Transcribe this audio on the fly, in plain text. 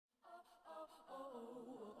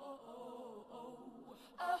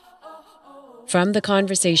From The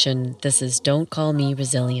Conversation, this is Don't Call Me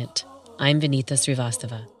Resilient. I'm Vinitha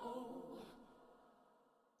Srivastava.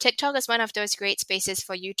 TikTok is one of those great spaces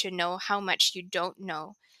for you to know how much you don't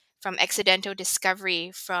know, from accidental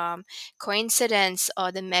discovery, from coincidence,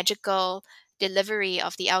 or the magical delivery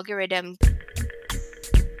of the algorithm.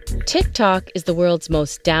 TikTok is the world's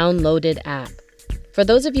most downloaded app. For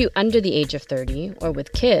those of you under the age of 30 or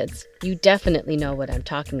with kids, you definitely know what I'm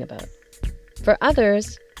talking about. For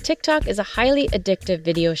others, TikTok is a highly addictive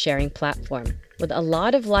video sharing platform with a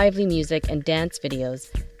lot of lively music and dance videos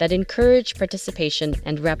that encourage participation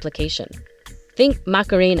and replication. Think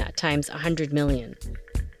Macarena times 100 million.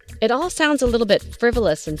 It all sounds a little bit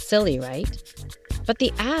frivolous and silly, right? But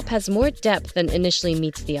the app has more depth than initially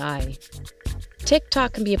meets the eye.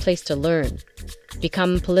 TikTok can be a place to learn,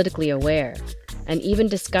 become politically aware, and even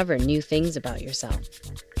discover new things about yourself.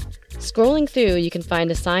 Scrolling through, you can find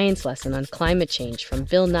a science lesson on climate change from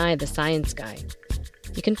Bill Nye the Science Guy.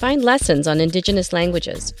 You can find lessons on Indigenous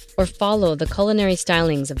languages or follow the culinary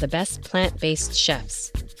stylings of the best plant-based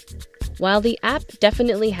chefs. While the app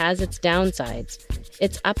definitely has its downsides,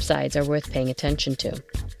 its upsides are worth paying attention to.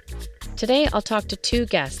 Today, I'll talk to two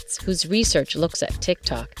guests whose research looks at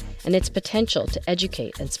TikTok and its potential to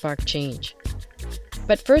educate and spark change.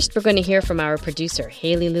 But first, we're going to hear from our producer,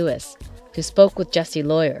 Haley Lewis, who spoke with Jessie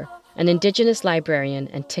Lawyer, an Indigenous librarian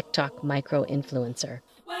and TikTok micro-influencer.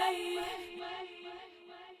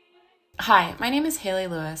 Hi, my name is Haley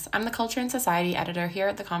Lewis. I'm the Culture and Society editor here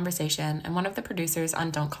at The Conversation and one of the producers on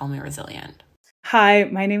Don't Call Me Resilient. Hi,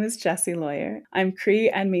 my name is Jessie Lawyer. I'm Cree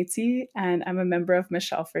and Métis, and I'm a member of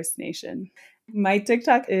Michelle First Nation. My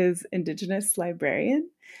TikTok is Indigenous Librarian,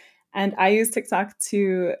 and I use TikTok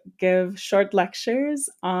to give short lectures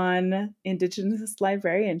on Indigenous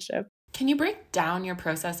librarianship. Can you break down your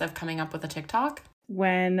process of coming up with a TikTok?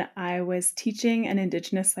 When I was teaching an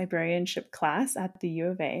Indigenous librarianship class at the U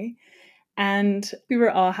of A, and we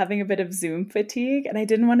were all having a bit of Zoom fatigue, and I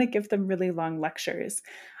didn't want to give them really long lectures.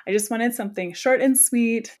 I just wanted something short and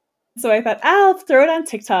sweet. So I thought, I'll throw it on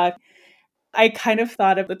TikTok. I kind of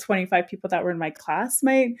thought of the 25 people that were in my class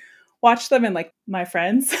might watch them and like my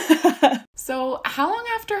friends. So how long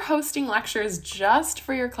after hosting lectures just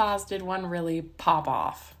for your class did one really pop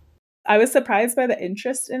off? I was surprised by the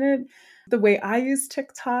interest in it. The way I used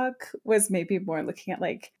TikTok was maybe more looking at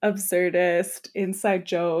like absurdist, inside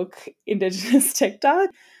joke, Indigenous TikTok.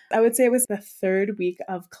 I would say it was the third week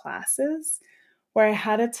of classes where I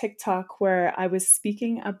had a TikTok where I was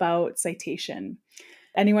speaking about citation.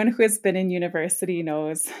 Anyone who has been in university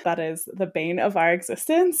knows that is the bane of our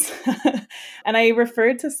existence. And I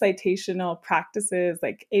referred to citational practices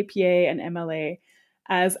like APA and MLA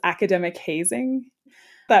as academic hazing.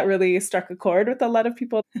 That really struck a chord with a lot of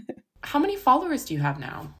people. How many followers do you have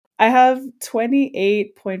now? I have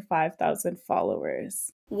 28.5 thousand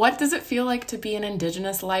followers. What does it feel like to be an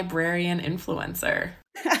Indigenous librarian influencer?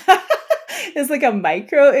 It's like a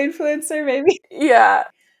micro influencer, maybe. Yeah.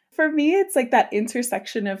 For me, it's like that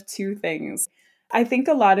intersection of two things. I think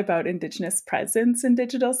a lot about Indigenous presence in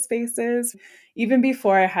digital spaces. Even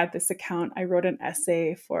before I had this account, I wrote an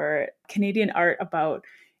essay for Canadian Art about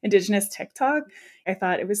Indigenous TikTok. I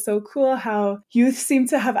thought it was so cool how youth seemed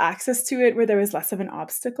to have access to it where there was less of an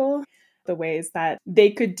obstacle. The ways that they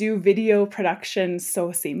could do video production so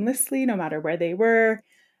seamlessly, no matter where they were.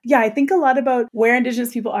 Yeah, I think a lot about where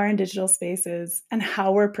Indigenous people are in digital spaces and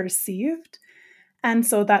how we're perceived. And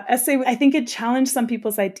so that essay, I think it challenged some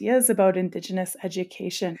people's ideas about Indigenous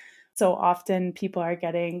education. So often people are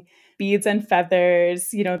getting beads and feathers,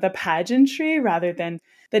 the pageantry rather than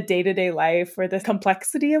the day-to-day life or the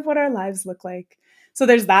complexity of what our lives look like. So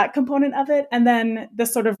there's that component of it. And then the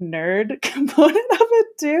sort of nerd component of it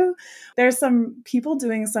too. There's some people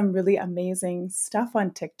doing some really amazing stuff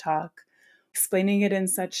on TikTok, explaining it in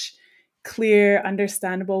such clear,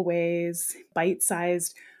 understandable ways,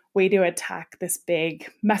 bite-sized way to attack this big,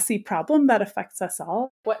 messy problem that affects us all.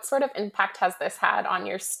 What sort of impact has this had on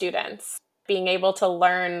your students, being able to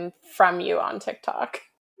learn from you on TikTok?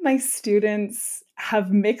 My students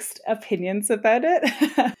have mixed opinions about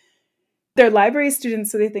it. They're library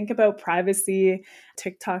students, so they think about privacy.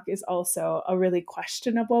 TikTok is also a really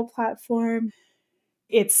questionable platform.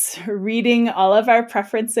 It's reading all of our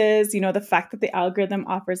preferences, the fact that the algorithm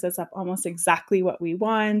offers us up almost exactly what we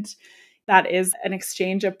want. That is an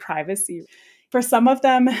exchange of privacy. For some of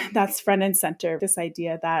them, that's front and center, this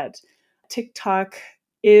idea that TikTok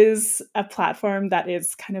is a platform that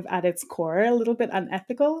is kind of at its core a little bit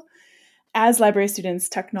unethical. As library students,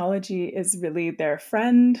 technology is really their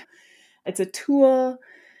friend. It's a tool.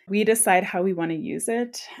 We decide how we want to use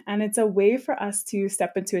it. And it's a way for us to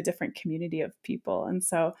step into a different community of people. And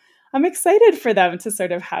so I'm excited for them to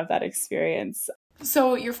sort of have that experience.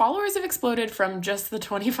 So your followers have exploded from just the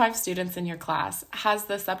 25 students in your class. Has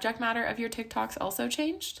the subject matter of your TikToks also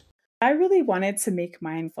changed? I really wanted to make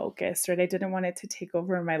mine focused, right? I didn't want it to take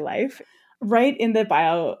over my life. Right in the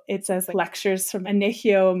bio, it says lectures from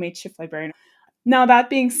Anihio, Makeshift Librarian. Now, that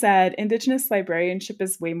being said, Indigenous librarianship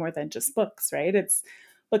is way more than just books, right? It's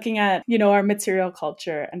looking at, our material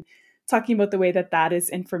culture and talking about the way that that is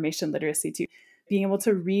information literacy too. Being able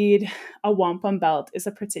to read a wampum belt is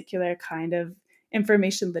a particular kind of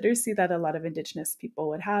information literacy that a lot of Indigenous people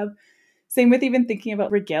would have. Same with even thinking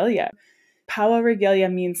about regalia. Powa regalia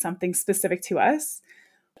means something specific to us.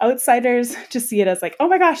 Outsiders just see it as like, oh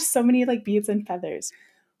my gosh, so many like beads and feathers.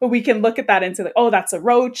 But we can look at that and say like, oh, that's a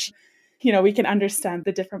roach. We can understand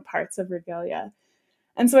the different parts of regalia.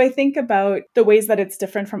 And so I think about the ways that it's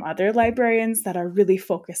different from other librarians that are really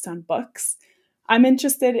focused on books. I'm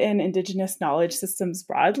interested in Indigenous knowledge systems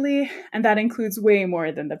broadly, and that includes way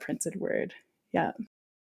more than the printed word. Yeah.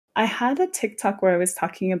 I had a TikTok where I was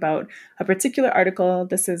talking about a particular article.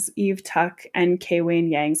 This is Eve Tuck and Kei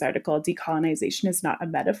Wayne Yang's article, Decolonization is Not a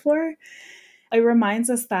Metaphor. It reminds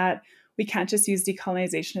us that we can't just use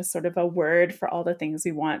decolonization as sort of a word for all the things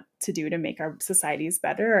we want to do to make our societies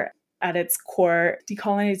better. At its core,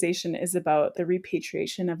 decolonization is about the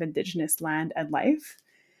repatriation of Indigenous land and life.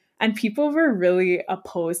 And people were really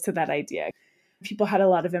opposed to that idea. People had a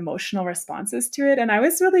lot of emotional responses to it. And I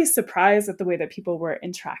was really surprised at the way that people were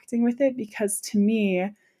interacting with it, because to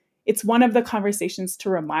me, it's one of the conversations to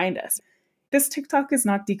remind us this TikTok is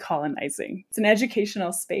not decolonizing. It's an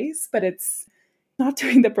educational space, but it's not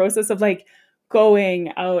doing the process of like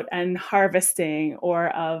going out and harvesting or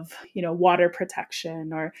of, water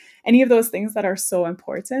protection or any of those things that are so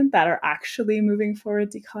important that are actually moving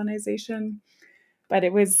forward decolonization. But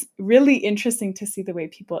it was really interesting to see the way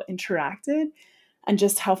people interacted and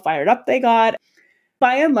just how fired up they got.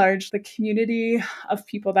 By and large, the community of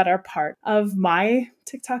people that are part of my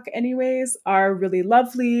TikTok anyways are really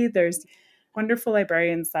lovely. There's wonderful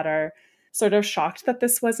librarians that are sort of shocked that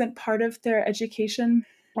this wasn't part of their education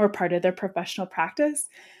or part of their professional practice.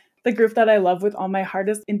 The group that I love with all my heart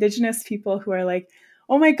is Indigenous people who are like,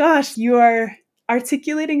 oh my gosh, you are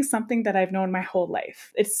articulating something that I've known my whole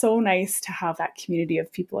life. It's so nice to have that community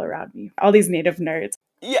of people around me, all these Native nerds.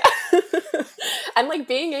 Yeah. And like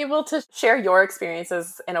being able to share your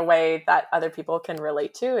experiences in a way that other people can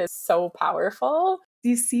relate to is so powerful.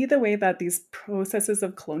 You see the way that these processes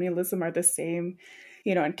of colonialism are the same,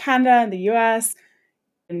 in Canada and the US,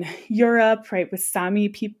 in Europe, right, with Sami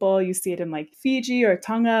people. You see it in like Fiji or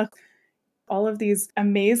Tonga. All of these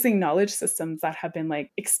amazing knowledge systems that have been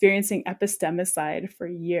like experiencing epistemicide for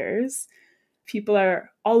years. People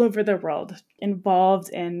are all over the world involved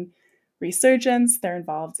in resurgence. They're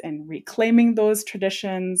involved in reclaiming those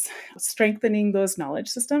traditions, strengthening those knowledge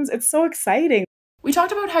systems. It's so exciting. We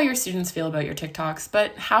talked about how your students feel about your TikToks,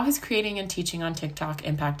 but how has creating and teaching on TikTok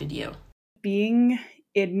impacted you? Being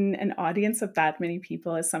in an audience of that many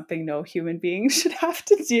people is something no human being should have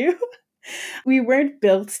to do. We weren't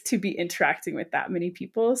built to be interacting with that many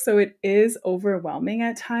people, so it is overwhelming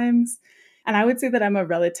at times. And I would say that I'm a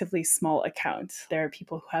relatively small account. There are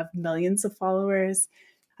people who have millions of followers.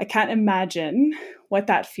 I can't imagine what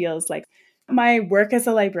that feels like. My work as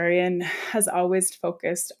a librarian has always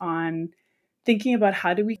focused on thinking about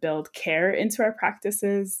how do we build care into our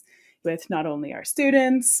practices with not only our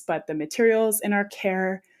students, but the materials in our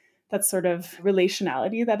care, that sort of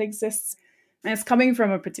relationality that exists. And it's coming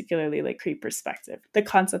from a particularly like Cree perspective. The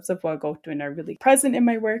concepts of Wagotun are really present in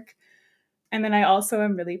my work. And then I also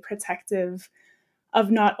am really protective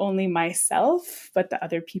of not only myself, but the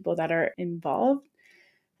other people that are involved,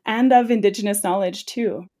 and of Indigenous knowledge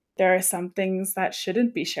too. There are some things that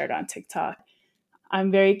shouldn't be shared on TikTok.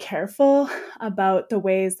 I'm very careful about the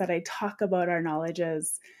ways that I talk about our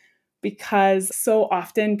knowledges, because so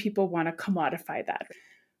often people want to commodify that.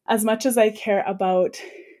 As much as I care about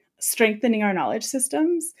strengthening our knowledge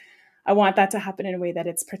systems, I want that to happen in a way that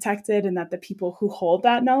it's protected and that the people who hold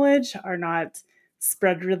that knowledge are not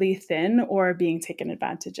spread really thin or being taken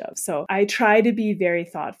advantage of. So I try to be very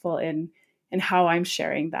thoughtful in how I'm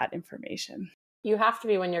sharing that information. You have to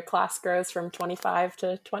be when your class grows from 25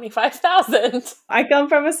 to 25,000. I come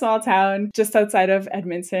from a small town just outside of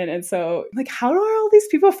Edmonton. And so like, how are all these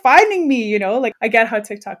people finding me? Like I get how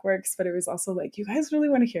TikTok works, but it was also like, you guys really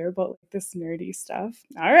want to hear about like, this nerdy stuff?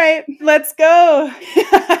 All right, let's go.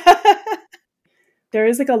 There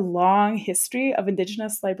is like a long history of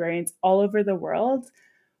Indigenous librarians all over the world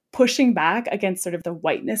pushing back against sort of the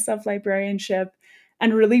whiteness of librarianship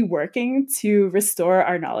and really working to restore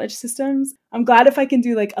our knowledge systems. I'm glad if I can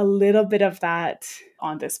do like a little bit of that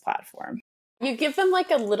on this platform. You give them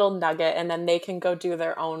like a little nugget and then they can go do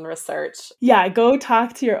their own research. Yeah, go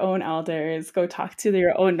talk to your own elders, go talk to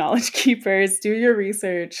your own knowledge keepers, do your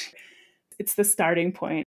research. It's the starting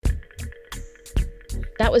point.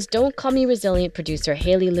 That was Don't Call Me Resilient producer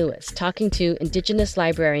Haley Lewis talking to Indigenous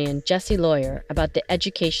librarian Jessie Lawyer about the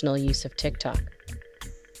educational use of TikTok.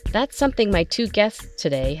 That's something my two guests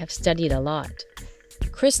today have studied a lot.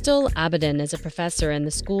 Crystal Abadan is a professor in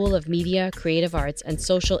the School of Media, Creative Arts and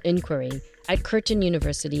Social Inquiry at Curtin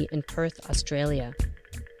University in Perth, Australia.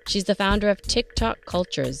 She's the founder of TikTok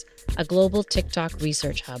Cultures, a global TikTok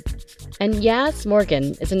research hub. And Yas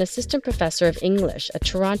Morgan is an assistant professor of English at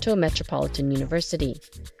Toronto Metropolitan University.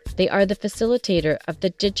 They are the facilitator of the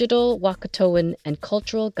Digital Wakatoan and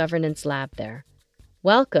Cultural Governance Lab there.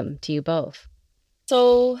 Welcome to you both.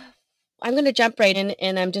 So I'm going to jump right in,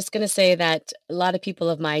 and I'm just going to say that a lot of people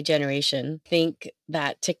of my generation think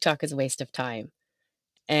that TikTok is a waste of time.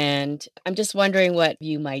 And I'm just wondering what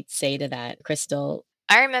you might say to that, Crystal.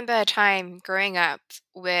 I remember a time growing up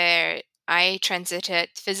where I transited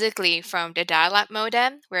physically from the dial-up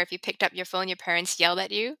modem, where if you picked up your phone, your parents yelled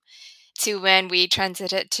at you, to when we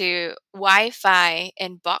transited to Wi-Fi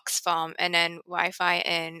in box form and then Wi-Fi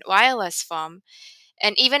in wireless form.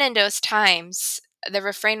 And even in those times, the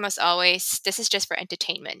refrain was always, this is just for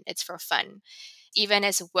entertainment, it's for fun. Even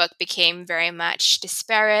as work became very much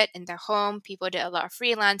disparate in their home, people did a lot of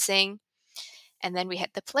freelancing. And then we had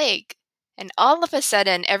the plague. And all of a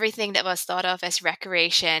sudden, everything that was thought of as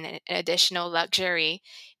recreation and additional luxury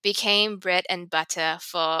became bread and butter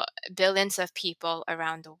for billions of people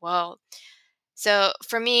around the world. So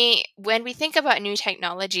for me, when we think about new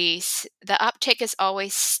technologies, the uptick is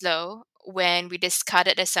always slow when we discard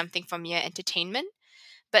it as something for mere entertainment.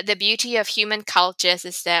 But the beauty of human cultures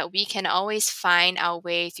is that we can always find our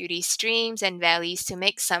way through these streams and valleys to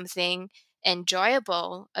make something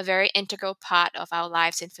enjoyable a very integral part of our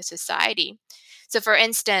lives and for society. So, for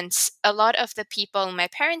instance, a lot of the people in my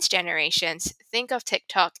parents' generations think of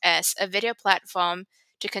TikTok as a video platform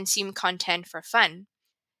to consume content for fun.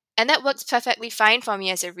 And that works perfectly fine for me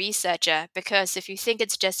as a researcher because if you think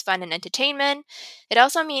it's just fun and entertainment, it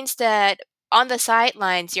also means that on the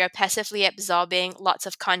sidelines, you're passively absorbing lots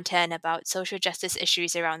of content about social justice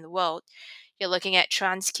issues around the world. You're looking at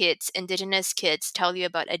trans kids, indigenous kids tell you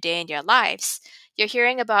about a day in their lives. You're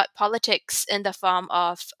hearing about politics in the form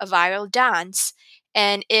of a viral dance.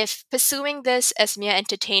 And if pursuing this as mere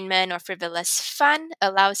entertainment or frivolous fun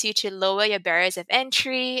allows you to lower your barriers of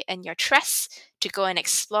entry and your trust to go and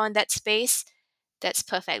explore in that space, that's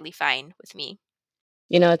perfectly fine with me.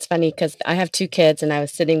 You know, it's funny because I have two kids and I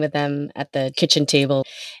was sitting with them at the kitchen table,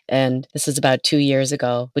 and this was about 2 years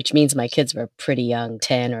ago, which means my kids were pretty young,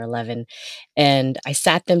 10 or 11. And I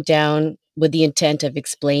sat them down with the intent of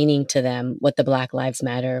explaining to them what the Black Lives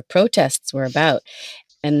Matter protests were about.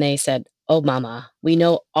 And they said, "Oh, Mama, we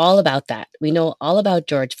know all about that. We know all about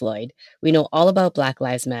George Floyd. We know all about Black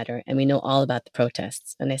Lives Matter. And we know all about the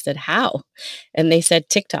protests." And I said, "How?" And they said,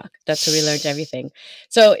 "TikTok. That's where we learned everything."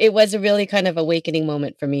 So it was a really kind of awakening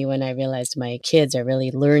moment for me when I realized my kids are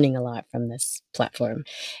really learning a lot from this platform.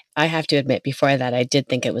 I have to admit, before that, I did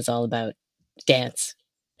think it was all about dance.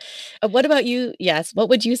 What about you? Yes. What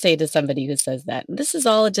would you say to somebody who says that? This is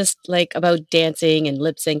all just like about dancing and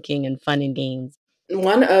lip syncing and fun and games.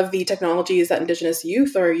 One of the technologies that Indigenous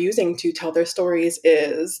youth are using to tell their stories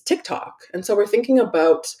is TikTok. And so we're thinking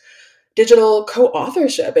about digital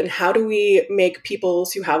co-authorship and how do we make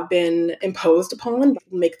peoples who have been imposed upon,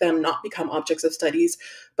 make them not become objects of studies,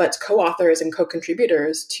 but co-authors and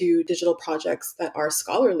co-contributors to digital projects that are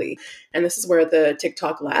scholarly. And this is where the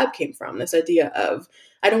TikTok lab came from, this idea of,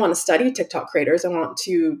 I don't want to study TikTok creators. I want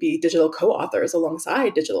to be digital co-authors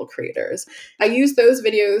alongside digital creators. I use those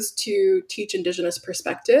videos to teach Indigenous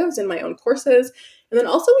perspectives in my own courses. And then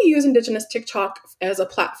also we use Indigenous TikTok as a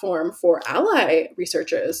platform for ally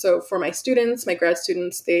researchers. So for my students, my grad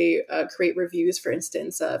students, they create reviews, for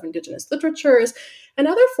instance, of Indigenous literatures and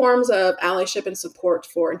other forms of allyship and support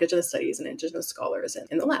for Indigenous studies and Indigenous scholars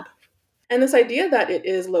in the lab. And this idea that it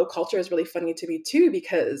is low culture is really funny to me too,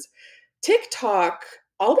 because TikTok,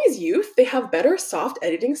 all these youth, they have better soft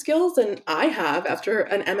editing skills than I have after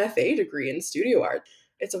an MFA degree in studio art.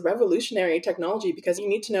 It's a revolutionary technology because you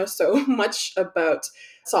need to know so much about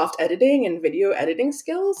soft editing and video editing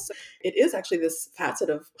skills. It is actually this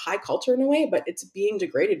facet of high culture in a way, but it's being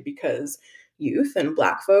degraded because youth and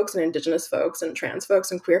Black folks and Indigenous folks and trans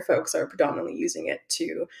folks and queer folks are predominantly using it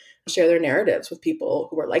to share their narratives with people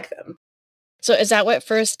who are like them. So is that what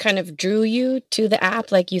first kind of drew you to the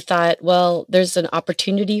app? Like you thought, well, there's an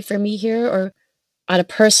opportunity for me here, or on a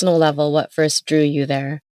personal level, what first drew you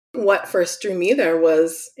there? What first drew me there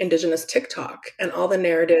was Indigenous TikTok and all the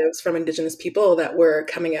narratives from Indigenous people that were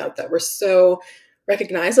coming out that were so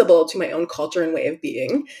recognizable to my own culture and way of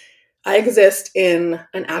being. I exist in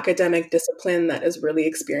an academic discipline that is really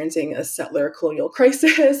experiencing a settler colonial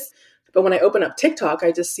crisis. But when I open up TikTok,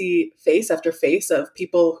 I just see face after face of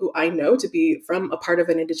people who I know to be from a part of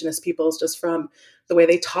an Indigenous peoples, just from the way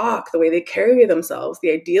they talk, the way they carry themselves,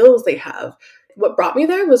 the ideals they have. What brought me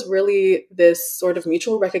there was really this sort of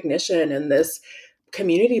mutual recognition and this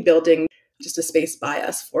community building, just a space by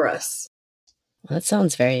us for us. Well, that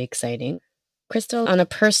sounds very exciting. Crystal, on a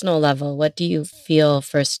personal level, what do you feel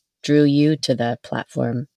first drew you to the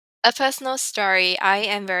platform? A personal story. I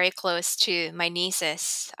am very close to my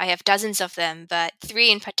nieces. I have dozens of them, but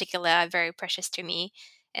three in particular are very precious to me.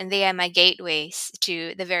 And they are my gateways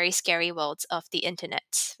to the very scary worlds of the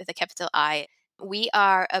internet with a capital I. We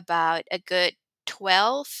are about a good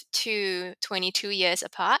 12 to 22 years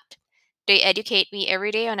apart. They educate me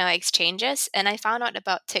every day on our exchanges, and I found out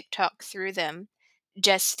about TikTok through them,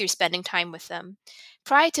 just through spending time with them.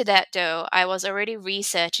 Prior to that, though, I was already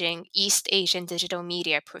researching East Asian digital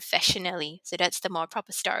media professionally, so that's the more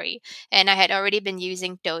proper story. And I had already been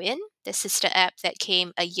using Douyin, the sister app that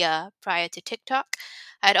came a year prior to TikTok.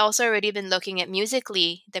 I'd also already been looking at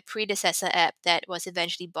Musically, the predecessor app that was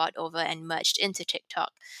eventually bought over and merged into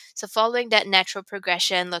TikTok. So, following that natural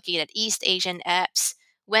progression, looking at East Asian apps,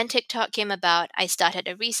 when TikTok came about, I started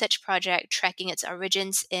a research project tracking its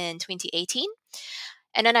origins in 2018.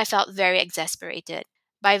 And then I felt very exasperated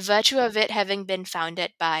by virtue of it having been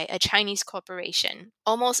founded by a Chinese corporation.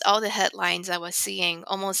 Almost all the headlines I was seeing,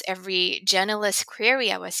 almost every journalist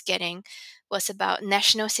query I was getting was about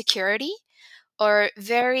national security or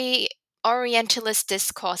very Orientalist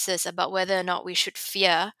discourses about whether or not we should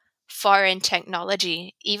fear foreign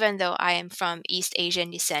technology, even though I am from East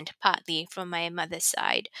Asian descent, partly from my mother's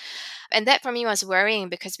side. And that for me was worrying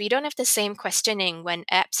because we don't have the same questioning when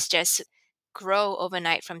apps just grow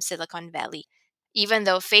overnight from Silicon Valley. Even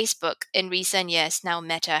though Facebook in recent years, now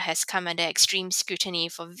Meta, has come under extreme scrutiny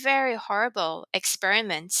for very horrible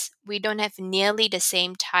experiments, we don't have nearly the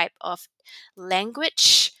same type of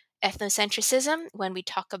language ethnocentrism when we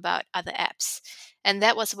talk about other apps. And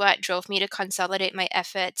that was what drove me to consolidate my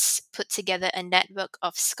efforts, put together a network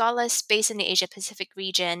of scholars based in the Asia Pacific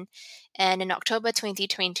region. And in October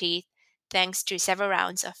 2020, thanks to several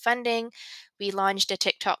rounds of funding, we launched the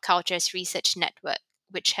TikTok Cultures Research Network,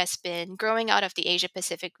 which has been growing out of the Asia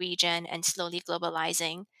Pacific region and slowly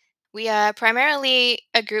globalizing. We are primarily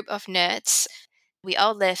a group of nerds. We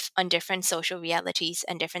all live on different social realities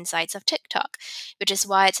and different sides of TikTok, which is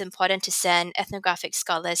why it's important to send ethnographic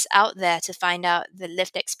scholars out there to find out the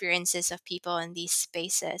lived experiences of people in these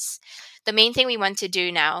spaces. The main thing we want to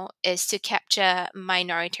do now is to capture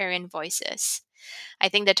minoritarian voices. I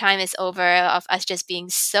think the time is over of us just being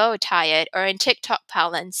so tired, or in TikTok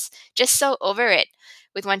parlance, just so over it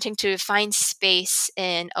with wanting to find space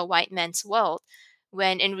in a white man's world,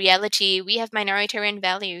 when in reality, we have minoritarian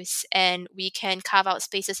values and we can carve out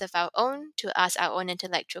spaces of our own to ask our own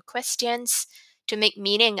intellectual questions, to make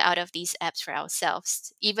meaning out of these apps for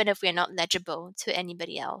ourselves, even if we're not legible to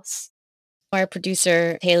anybody else. Our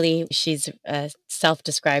producer, Haley, she's a self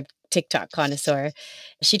described TikTok connoisseur.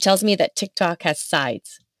 She tells me that TikTok has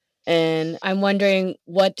sides. And I'm wondering,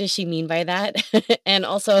 what does she mean by that? And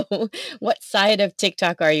also, what side of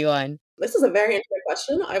TikTok are you on? This is a very interesting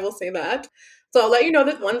question. I will say that. So I'll let you know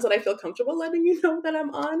the ones that I feel comfortable letting you know that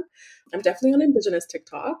I'm on. I'm definitely on Indigenous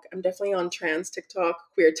TikTok. I'm definitely on trans TikTok,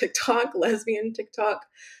 queer TikTok, lesbian TikTok.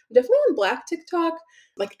 I'm definitely on Black TikTok,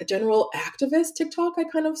 like a general activist TikTok I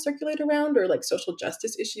kind of circulate around, or like social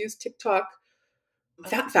justice issues TikTok.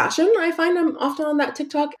 Fashion, I find I'm often on that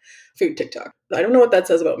TikTok. Food TikTok. I don't know what that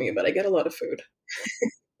says about me, but I get a lot of food.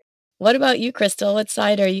 What about you, Crystal? What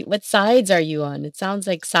sides are you on? It sounds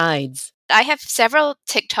like sides. I have several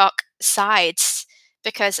TikTok sides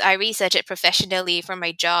because I research it professionally for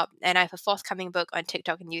my job, and I have a forthcoming book on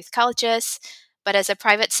TikTok and youth cultures. But as a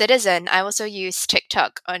private citizen, I also use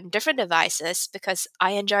TikTok on different devices because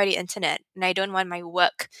I enjoy the internet and I don't want my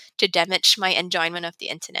work to damage my enjoyment of the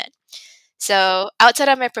internet. So, outside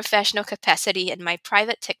of my professional capacity and my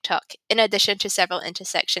private TikTok, in addition to several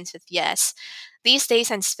intersections with Yes, these days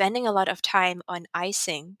I'm spending a lot of time on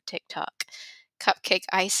icing TikTok. Cupcake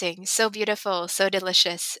icing, so beautiful, so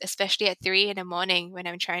delicious, especially at 3 in the morning when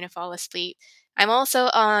I'm trying to fall asleep. I'm also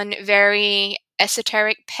on very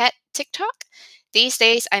esoteric pet TikTok. These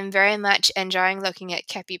days, I'm very much enjoying looking at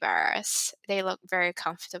capybaras. They look very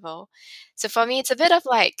comfortable. So for me, it's a bit of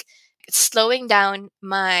like slowing down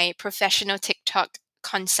my professional TikTok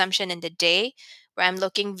consumption in the day, where I'm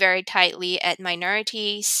looking very tightly at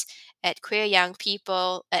minorities, at queer young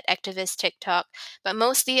people, at activist TikTok, but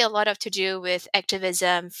mostly a lot of to do with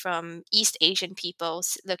activism from East Asian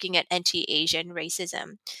peoples, looking at anti-Asian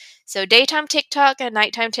racism. So daytime TikTok and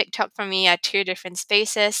nighttime TikTok for me are two different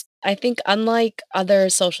spaces. I think unlike other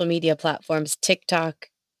social media platforms, TikTok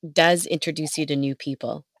does introduce you to new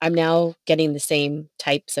people. I'm now getting the same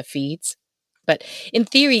types of feeds. But in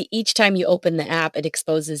theory, each time you open the app, it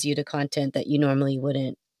exposes you to content that you normally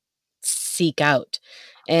wouldn't seek out.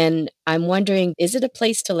 And I'm wondering, is it a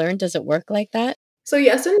place to learn? Does it work like that? So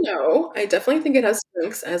yes and no. I definitely think it has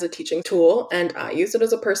strengths as a teaching tool, and I use it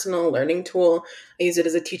as a personal learning tool. I use it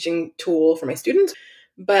as a teaching tool for my students.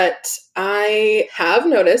 But I have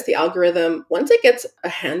noticed the algorithm, once it gets a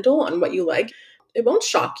handle on what you like, it won't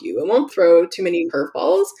shock you. It won't throw too many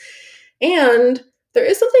curveballs. And there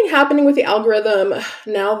is something happening with the algorithm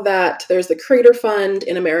now that there's the Creator Fund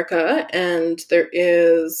in America and there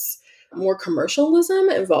is more commercialism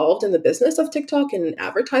involved in the business of TikTok and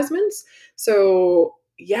advertisements. So,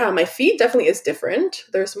 yeah, my feed definitely is different.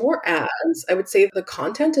 There's more ads. I would say the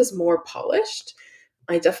content is more polished.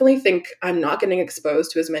 I definitely think I'm not getting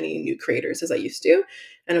exposed to as many new creators as I used to.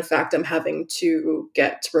 And in fact, I'm having to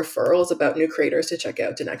get referrals about new creators to check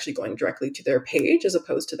out and actually going directly to their page as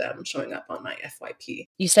opposed to them showing up on my FYP.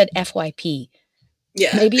 You said FYP.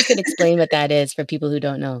 Yeah. Maybe you could explain what that is for people who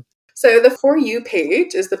don't know. So the For You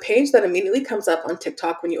page is the page that immediately comes up on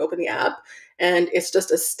TikTok when you open the app. And it's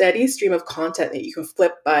just a steady stream of content that you can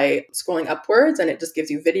flip by scrolling upwards. And it just gives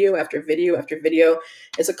you video after video after video.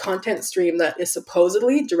 It's a content stream that is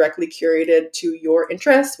supposedly directly curated to your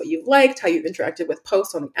interests, what you've liked, how you've interacted with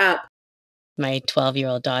posts on the app. My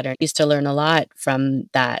 12-year-old daughter used to learn a lot from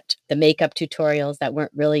that. The makeup tutorials that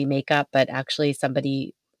weren't really makeup, but actually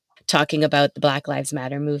somebody talking about the Black Lives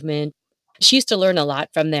Matter movement. She used to learn a lot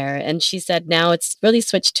from there. And she said now it's really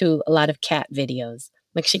switched to a lot of cat videos.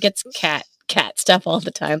 Like she gets cat stuff all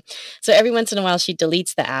the time. So every once in a while she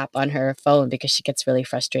deletes the app on her phone because she gets really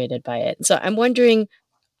frustrated by it. So I'm wondering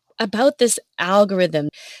about this algorithm.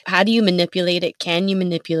 How do you manipulate it? Can you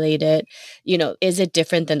manipulate it? Is it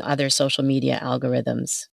different than other social media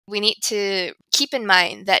algorithms? We need to keep in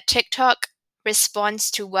mind that TikTok responds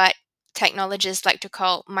to what technologists like to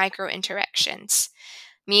call micro interactions,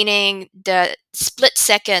 meaning the split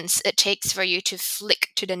seconds it takes for you to flick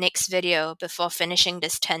to the next video before finishing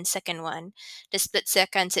this 10-second one, the split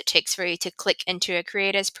seconds it takes for you to click into a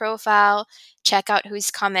creator's profile, check out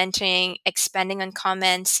who's commenting, expanding on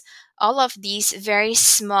comments. All of these very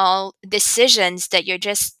small decisions that you're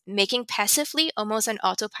just making passively, almost on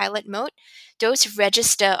autopilot mode, those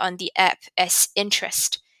register on the app as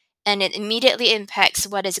interest. And it immediately impacts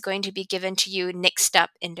what is going to be given to you next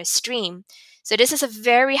up in the stream. So this is a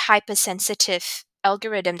very hypersensitive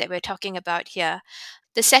algorithm that we're talking about here.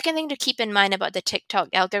 The second thing to keep in mind about the TikTok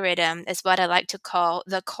algorithm is what I like to call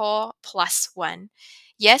the core plus one.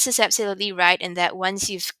 Yes, it's absolutely right in that once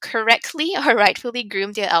you've correctly or rightfully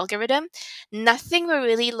groomed your algorithm, nothing will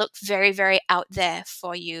really look very, very out there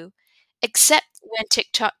for you, except when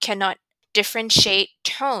TikTok cannot differentiate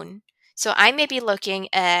tone. So I may be looking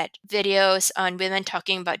at videos on women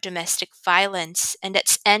talking about domestic violence, and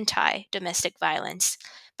that's anti-domestic violence.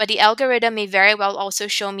 But the algorithm may very well also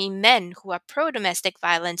show me men who are pro-domestic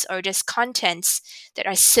violence or just contents that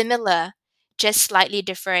are similar, just slightly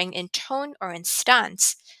differing in tone or in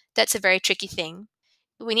stance. That's a very tricky thing.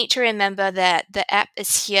 We need to remember that the app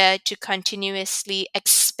is here to continuously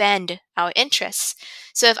expand our interests.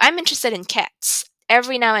 So if I'm interested in cats,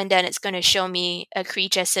 every now and then it's going to show me a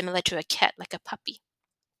creature similar to a cat, like a puppy.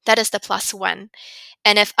 That is the plus one.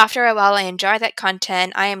 And if after a while I enjoy that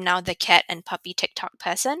content, I am now the cat and puppy TikTok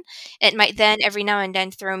person, it might then every now and then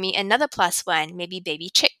throw me another plus one, maybe baby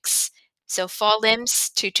chicks. So 4 limbs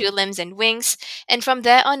to 2 limbs and wings. And from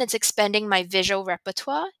there on, it's expanding my visual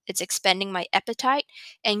repertoire, it's expanding my appetite,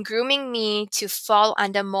 and grooming me to fall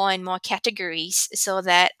under more and more categories so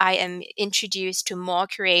that I am introduced to more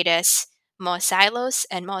creators, more silos,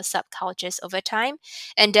 and more subcultures over time,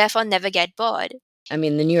 and therefore never get bored. I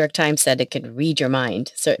mean, the New York Times said it could read your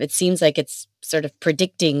mind. So it seems like it's sort of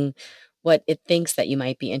predicting what it thinks that you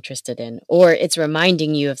might be interested in, or it's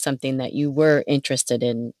reminding you of something that you were interested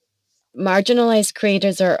in. Marginalized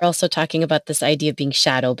creators are also talking about this idea of being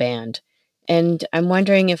shadow banned. And I'm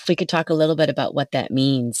wondering if we could talk a little bit about what that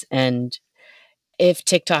means and if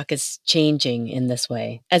TikTok is changing in this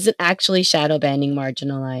way. Is it actually shadow banning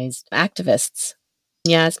marginalized activists?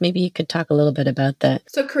 Yes, maybe you could talk a little bit about that.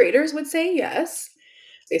 So creators would say yes.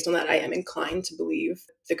 Based on that, I am inclined to believe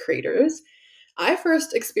the creators. I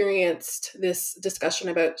first experienced this discussion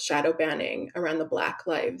about shadow banning around the Black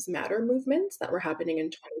Lives Matter movements that were happening in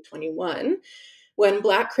 2021, when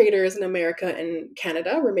Black creators in America and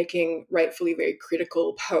Canada were making rightfully very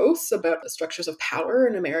critical posts about the structures of power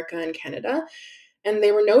in America and Canada. And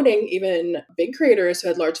they were noting even big creators who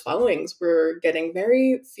had large followings were getting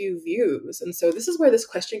very few views. And so this is where this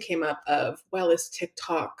question came up of, well, is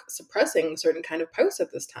TikTok suppressing certain kind of posts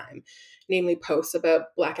at this time, namely posts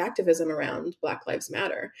about Black activism around Black Lives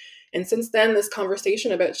Matter? And since then, this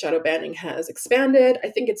conversation about shadow banning has expanded.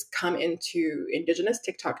 I think it's come into Indigenous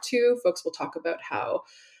TikTok too. Folks will talk about how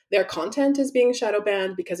their content is being shadow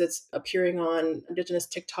banned because it's appearing on Indigenous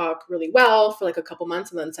TikTok really well for like a couple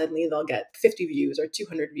months, and then suddenly they'll get 50 views or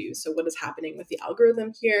 200 views. So what is happening with the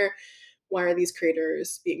algorithm here? Why are these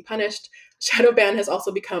creators being punished? Shadow ban has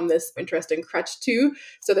also become this interesting crutch too.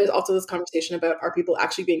 So there's also this conversation about, are people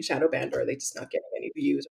actually being shadow banned, or are they just not getting any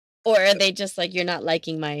views? Or are they just like, you're not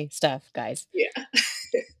liking my stuff, guys? Yeah.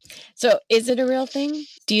 So is it a real thing?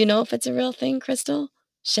 Do you know if it's a real thing, Crystal?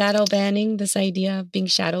 Shadow banning, this idea of being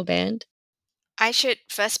shadow banned? I should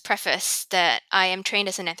first preface that I am trained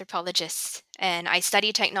as an anthropologist, and I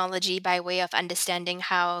study technology by way of understanding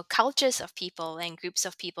how cultures of people and groups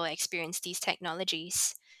of people experience these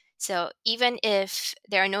technologies. So even if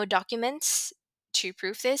there are no documents to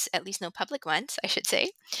prove this, at least no public ones, I should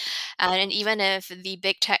say, and even if the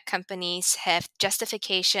big tech companies have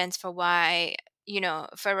justifications for why,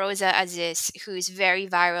 Feroza Aziz, whose very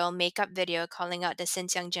viral makeup video calling out the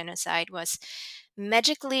Xinjiang genocide was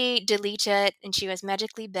magically deleted and she was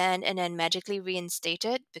magically banned and then magically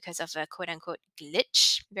reinstated because of a quote unquote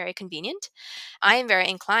glitch, very convenient. I am very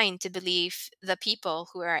inclined to believe the people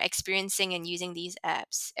who are experiencing and using these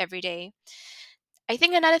apps every day. I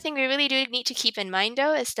think another thing we really do need to keep in mind,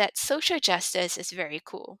 though, is that social justice is very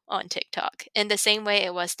cool on TikTok, in the same way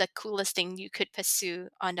it was the coolest thing you could pursue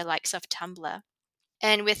on the likes of Tumblr.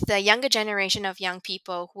 And with the younger generation of young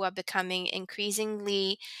people who are becoming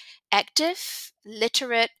increasingly active,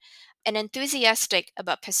 literate, and enthusiastic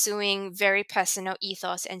about pursuing very personal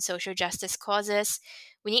ethos and social justice causes,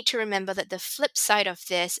 we need to remember that the flip side of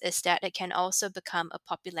this is that it can also become a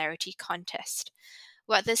popularity contest.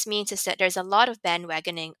 What this means is that there's a lot of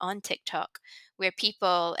bandwagoning on TikTok where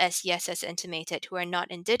people, as Yes has intimated, who are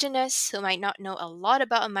not indigenous, who might not know a lot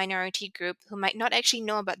about a minority group, who might not actually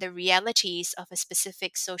know about the realities of a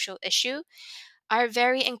specific social issue, are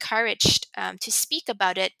very encouraged to speak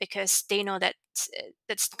about it because they know that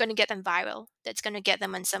that's going to get them viral, that's going to get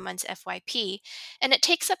them on someone's FYP. And it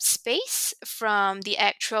takes up space from the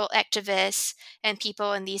actual activists and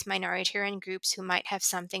people in these minoritarian groups who might have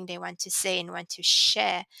something they want to say and want to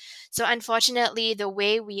share. So, unfortunately, the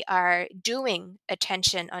way we are doing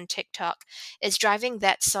attention on TikTok is driving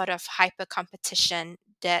that sort of hyper competition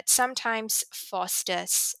that sometimes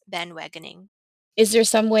fosters bandwagoning. Is there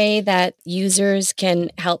some way that users can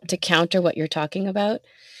help to counter what you're talking about?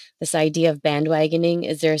 This idea of bandwagoning?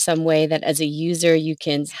 Is there some way that as a user you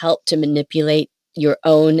can help to manipulate your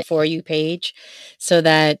own For You page so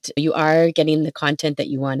that you are getting the content that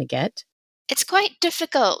you want to get? It's quite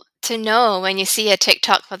difficult to know when you see a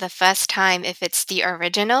TikTok for the first time if it's the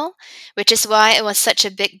original, which is why it was such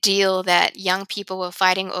a big deal that young people were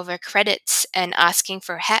fighting over credits and asking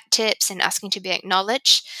for hat tips and asking to be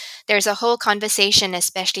acknowledged. There's a whole conversation,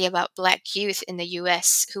 especially about Black youth in the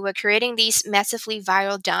US, who were creating these massively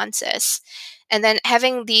viral dances and then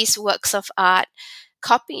having these works of art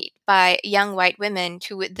copied by young white women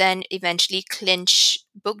who would then eventually clinch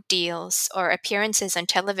book deals or appearances on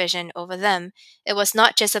television over them. It was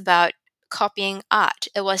not just about copying art,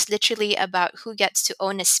 it was literally about who gets to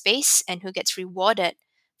own a space and who gets rewarded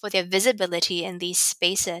for their visibility in these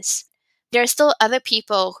spaces. There are still other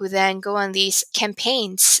people who then go on these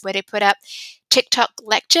campaigns where they put up TikTok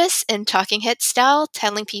lectures in talking head style,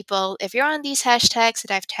 telling people if you're on these hashtags that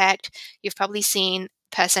I've tagged, you've probably seen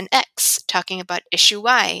person X talking about issue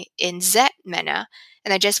Y in Z manner.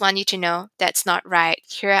 And I just want you to know that's not right.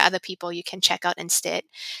 Here are other people you can check out instead.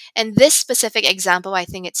 And this specific example, I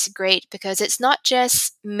think it's great because it's not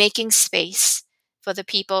just making space for the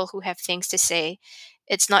people who have things to say.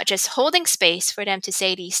 It's not just holding space for them to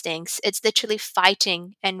say these things. It's literally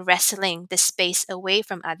fighting and wrestling the space away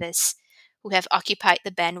from others who have occupied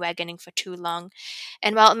the bandwagoning for too long.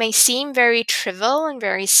 And while it may seem very trivial and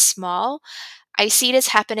very small, I see this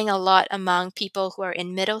happening a lot among people who are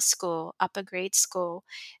in middle school, upper grade school.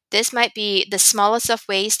 This might be the smallest of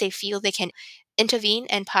ways they feel they can intervene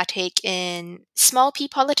and partake in small p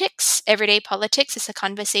politics. Everyday politics is a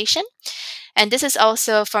conversation. And this is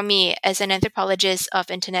also, for me, as an anthropologist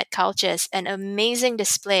of internet cultures, an amazing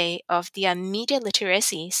display of their media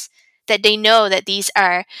literacies, that they know that these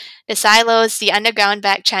are the silos, the underground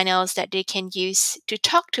back channels that they can use to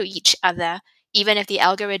talk to each other, even if the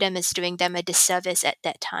algorithm is doing them a disservice at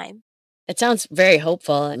that time. It sounds very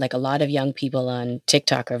hopeful. Like a lot of young people on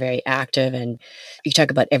TikTok are very active. And you talk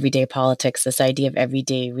about everyday politics, this idea of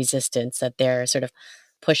everyday resistance, that they're sort of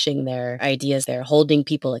pushing their ideas, they're holding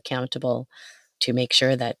people accountable to make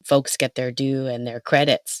sure that folks get their due and their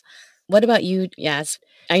credits. What about you, Yas?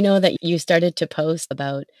 I know that you started to post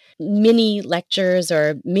about mini lectures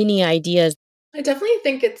or mini ideas. I definitely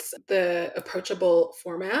think it's the approachable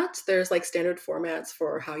format. There's like standard formats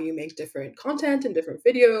for how you make different content and different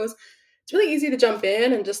videos. It's really easy to jump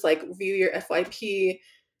in and just like view your FYP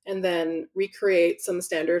and then recreate some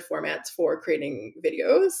standard formats for creating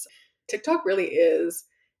videos. TikTok really is,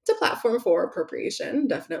 it's a platform for appropriation,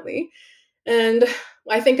 definitely. And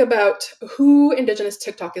I think about who Indigenous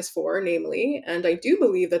TikTok is for, namely, and I do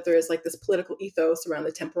believe that there is like this political ethos around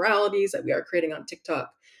the temporalities that we are creating on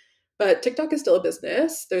TikTok. But TikTok is still a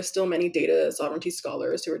business. There's still many data sovereignty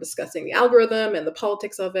scholars who are discussing the algorithm and the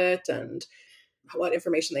politics of it and what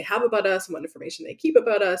information they have about us and what information they keep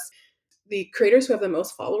about us. The creators who have the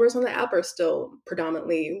most followers on the app are still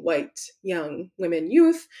predominantly white, young women,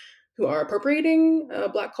 youth who are appropriating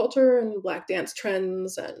Black culture and Black dance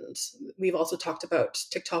trends. And we've also talked about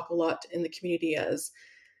TikTok a lot in the community as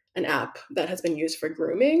an app that has been used for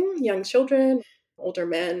grooming young children, older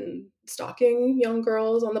men stalking young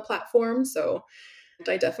girls on the platform. So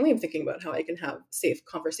I definitely am thinking about how I can have safe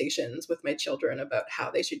conversations with my children about how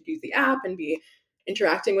they should use the app and be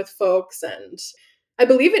interacting with folks. And I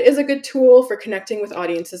believe it is a good tool for connecting with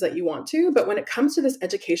audiences that you want to. But when it comes to this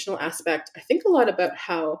educational aspect, I think a lot about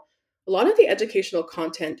how a lot of the educational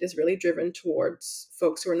content is really driven towards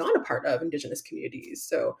folks who are not a part of Indigenous communities.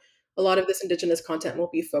 So a lot of this Indigenous content will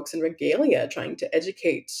be folks in regalia trying to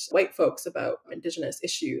educate white folks about Indigenous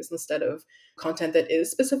issues instead of content that is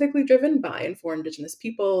specifically driven by and for Indigenous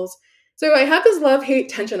peoples. So I have this love-hate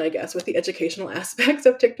tension, I guess, with the educational aspects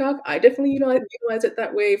of TikTok. I definitely utilize it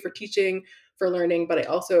that way for teaching, for learning, but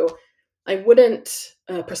I wouldn't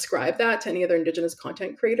prescribe that to any other Indigenous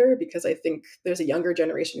content creator because I think there's a younger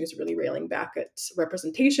generation who's really railing back at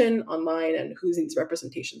representation online and who these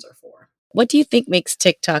representations are for. What do you think makes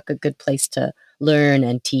TikTok a good place to learn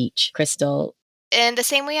and teach, Crystal? In the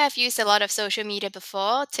same way I've used a lot of social media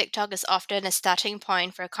before, TikTok is often a starting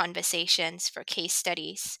point for conversations, for case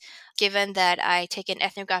studies. Given that I take an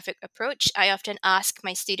ethnographic approach, I often ask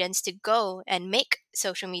my students to go and make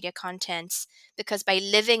social media contents because by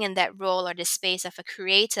living in that role or the space of a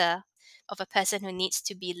creator, of a person who needs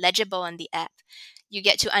to be legible on the app, you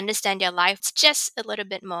get to understand their lives just a little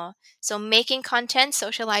bit more. So making content,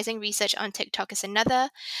 socializing research on TikTok is another.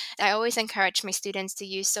 I always encourage my students to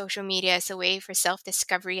use social media as a way for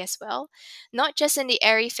self-discovery as well. Not just in the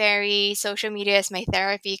airy-fairy, social media is my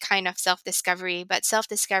therapy kind of self-discovery, but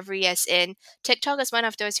self-discovery as in TikTok is one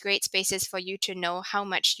of those great spaces for you to know how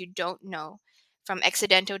much you don't know. From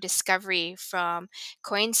accidental discovery, from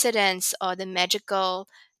coincidence, or the magical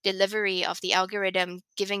delivery of the algorithm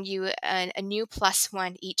giving you a new plus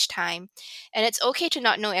one each time. And it's okay to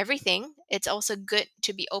not know everything. It's also good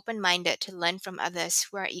to be open minded to learn from others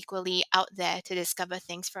who are equally out there to discover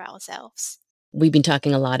things for ourselves. We've been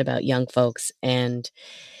talking a lot about young folks, and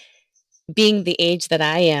being the age that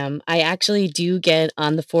I am, I actually do get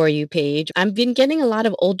on the For You page. I've been getting a lot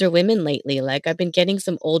of older women lately. Like I've been getting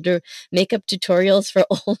some older makeup tutorials for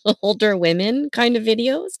older women kind of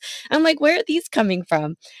videos. I'm like, where are these coming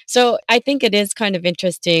from? So I think it is kind of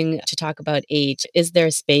interesting to talk about age. Is there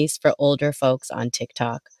space for older folks on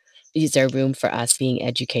TikTok? Is there room for us being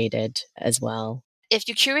educated as well? If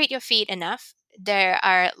you curate your feed enough, there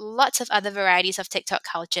are lots of other varieties of TikTok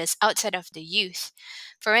cultures outside of the youth.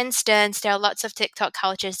 For instance, there are lots of TikTok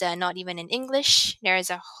cultures that are not even in English. There is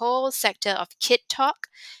a whole sector of kid talk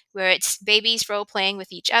where it's babies role playing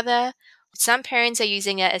with each other. Some parents are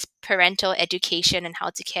using it as parental education and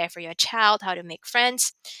how to care for your child, how to make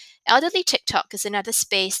friends. Elderly TikTok is another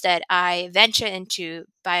space that I venture into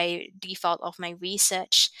by default of my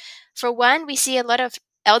research. For one, we see a lot of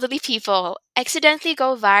elderly people accidentally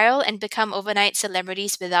go viral and become overnight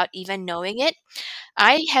celebrities without even knowing it.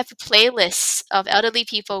 I have playlists of elderly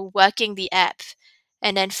people working the app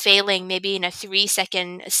and then failing maybe in a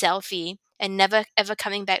 3-second selfie and never ever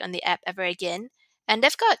coming back on the app ever again. And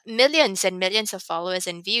they've got millions and millions of followers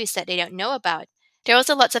and views that they don't know about. There are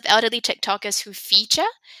also lots of elderly TikTokers who feature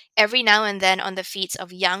every now and then on the feeds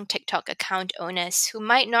of young TikTok account owners who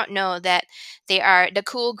might not know that they are the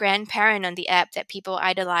cool grandparent on the app that people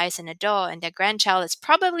idolize and adore, and their grandchild is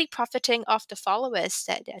probably profiting off the followers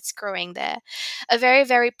that's growing there. A very,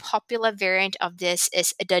 very popular variant of this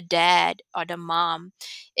is the dad or the mom.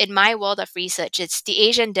 In my world of research, it's the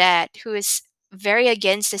Asian dad who is very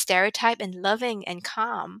against the stereotype and loving and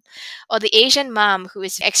calm, or the Asian mom who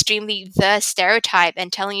is extremely the stereotype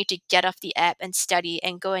and telling you to get off the app and study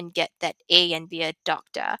and go and get that A and be a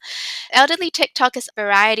doctor. Elderly TikTok is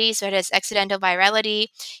varieties, whether it's accidental virality.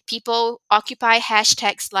 People occupy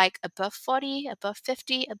hashtags like above 40, above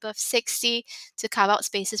 50, above 60 to carve out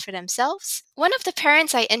spaces for themselves. One of the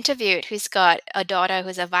parents I interviewed who's got a daughter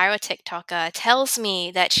who's a viral TikToker tells me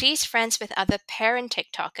that she's friends with other parent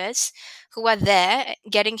TikTokers who are there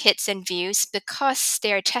getting hits and views because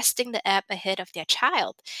they're testing the app ahead of their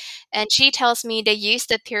child. And she tells me they used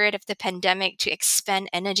the period of the pandemic to expend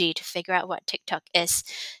energy to figure out what TikTok is.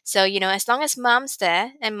 So, as long as mom's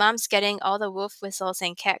there and mom's getting all the wolf whistles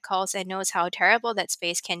and cat calls and knows how terrible that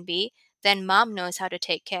space can be, then mom knows how to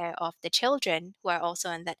take care of the children who are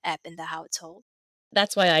also in that app in the household.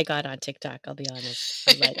 That's why I got on TikTok, I'll be honest.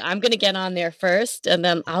 I'm like, I'm going to get on there first and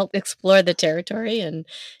then I'll explore the territory and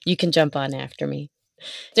you can jump on after me.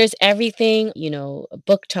 There's everything,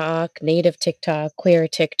 book talk, native TikTok, queer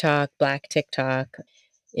TikTok, Black TikTok,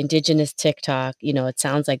 Indigenous TikTok. It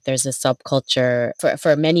sounds like there's a subculture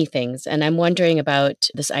for many things. And I'm wondering about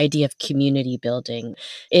this idea of community building.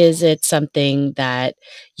 Is it something that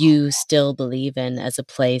you still believe in as a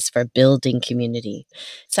place for building community?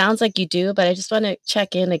 Sounds like you do, but I just want to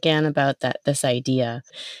check in again about this idea.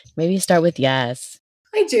 Maybe start with yes.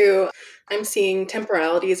 I do. I'm seeing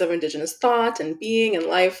temporalities of Indigenous thought and being and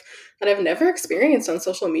life that I've never experienced on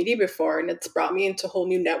social media before. And it's brought me into whole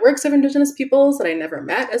new networks of Indigenous peoples that I never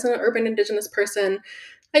met as an urban Indigenous person.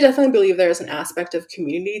 I definitely believe there is an aspect of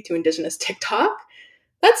community to Indigenous TikTok.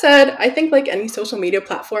 That said, I think like any social media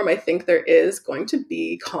platform, I think there is going to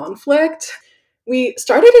be conflict. We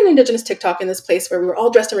started an Indigenous TikTok in this place where we were all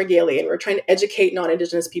dressed in regalia and we are trying to educate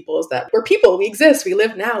non-Indigenous peoples that we're people, we exist, we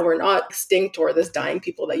live now, we're not extinct or this dying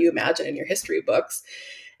people that you imagine in your history books.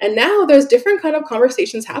 And now there's different kind of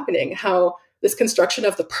conversations happening, how this construction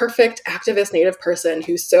of the perfect activist Native person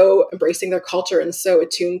who's so embracing their culture and so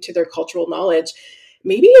attuned to their cultural knowledge,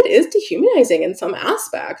 maybe it is dehumanizing in some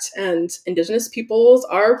aspect. And Indigenous peoples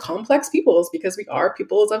are complex peoples because we are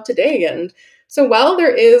peoples of today. And so while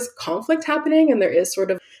there is conflict happening and there is sort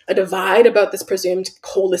of a divide about this presumed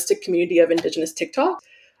holistic community of Indigenous TikTok,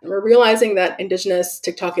 we're realizing that Indigenous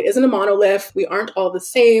TikTok isn't a monolith. We aren't all the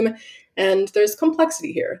same. And there's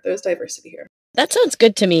complexity here. There's diversity here. That sounds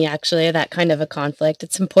good to me, actually, that kind of a conflict.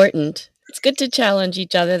 It's important. It's good to challenge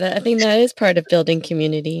each other. I think that is part of building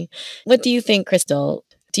community. What do you think, Crystal?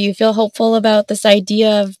 Do you feel hopeful about this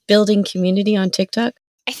idea of building community on TikTok?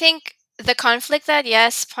 I think the conflict that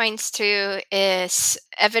Yes points to is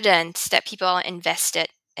evidence that people are invested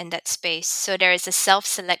in that space. So there is a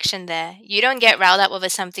self-selection there. You don't get riled up over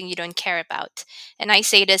something you don't care about. And I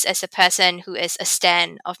say this as a person who is a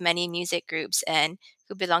stan of many music groups and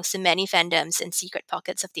who belongs to many fandoms and secret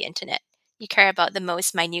pockets of the internet. You care about the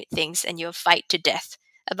most minute things and you'll fight to death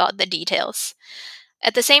about the details.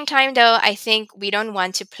 At the same time, though, I think we don't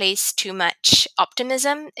want to place too much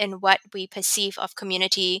optimism in what we perceive of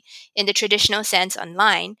community in the traditional sense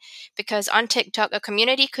online, because on TikTok, a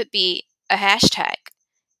community could be a hashtag.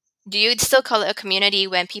 Do you still call it a community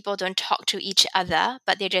when people don't talk to each other,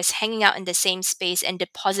 but they're just hanging out in the same space and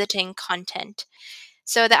depositing content?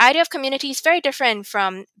 So the idea of community is very different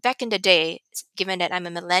from back in the day, given that I'm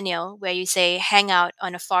a millennial, where you say hang out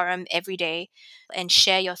on a forum every day and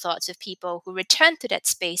share your thoughts with people who return to that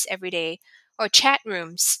space every day, or chat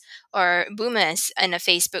rooms, or boomers in a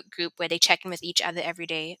Facebook group where they check in with each other every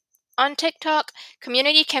day. On TikTok,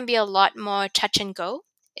 community can be a lot more touch and go.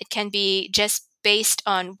 It can be just based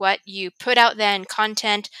on what you put out there in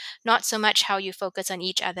content, not so much how you focus on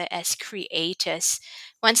each other as creators.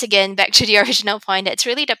 Once again, back to the original point, it's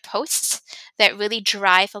really the posts that really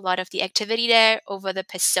drive a lot of the activity there over the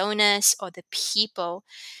personas or the people.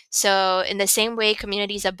 So in the same way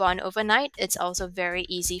communities are born overnight, it's also very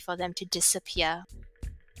easy for them to disappear.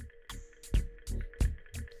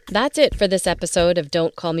 That's it for this episode of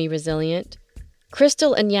Don't Call Me Resilient.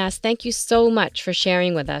 Crystal and Yas, thank you so much for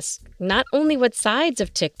sharing with us not only what sides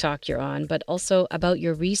of TikTok you're on, but also about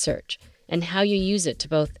your research and how you use it to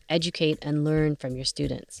both educate and learn from your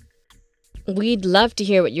students. We'd love to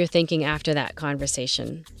hear what you're thinking after that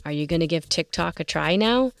conversation. Are you going to give TikTok a try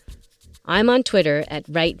now? I'm on Twitter at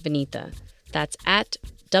WriteVanitha. That's at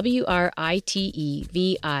WRITEVINITA.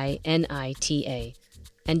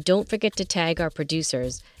 And don't forget to tag our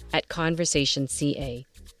producers at ConversationCA.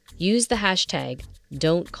 Use the hashtag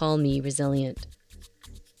 #Don'tCallMeResilient.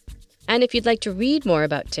 And if you'd like to read more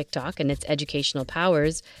about TikTok and its educational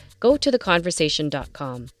powers, go to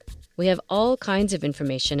theconversation.com. We have all kinds of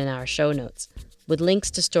information in our show notes, with links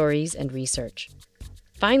to stories and research.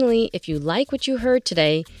 Finally, if you like what you heard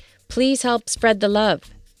today, please help spread the love.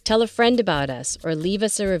 Tell a friend about us or leave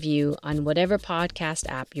us a review on whatever podcast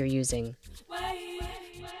app you're using.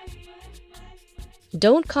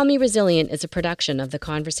 Don't Call Me Resilient is a production of The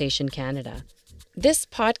Conversation Canada. This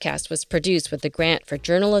podcast was produced with the grant for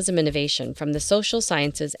journalism innovation from the Social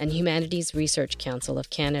Sciences and Humanities Research Council of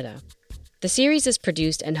Canada. The series is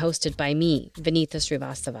produced and hosted by me, Vinitha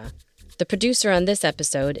Srivastava. The producer on this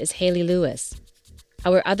episode is Haley Lewis.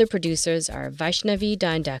 Our other producers are Vaishnavi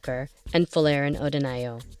Dandecker and Fularen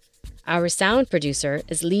Odenayo. Our sound producer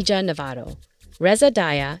is Lija Navarro. Reza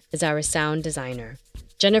Daya is our sound designer.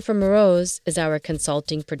 Jennifer Moroz is our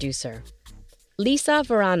consulting producer. Lisa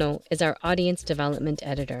Verano is our audience development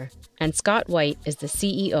editor. And Scott White is the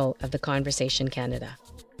CEO of The Conversation Canada.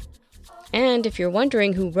 And if you're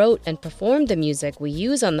wondering who wrote and performed the music we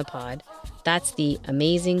use on the pod, that's the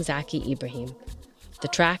amazing Zaki Ibrahim. The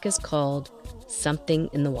track is called Something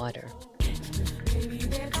in the Water.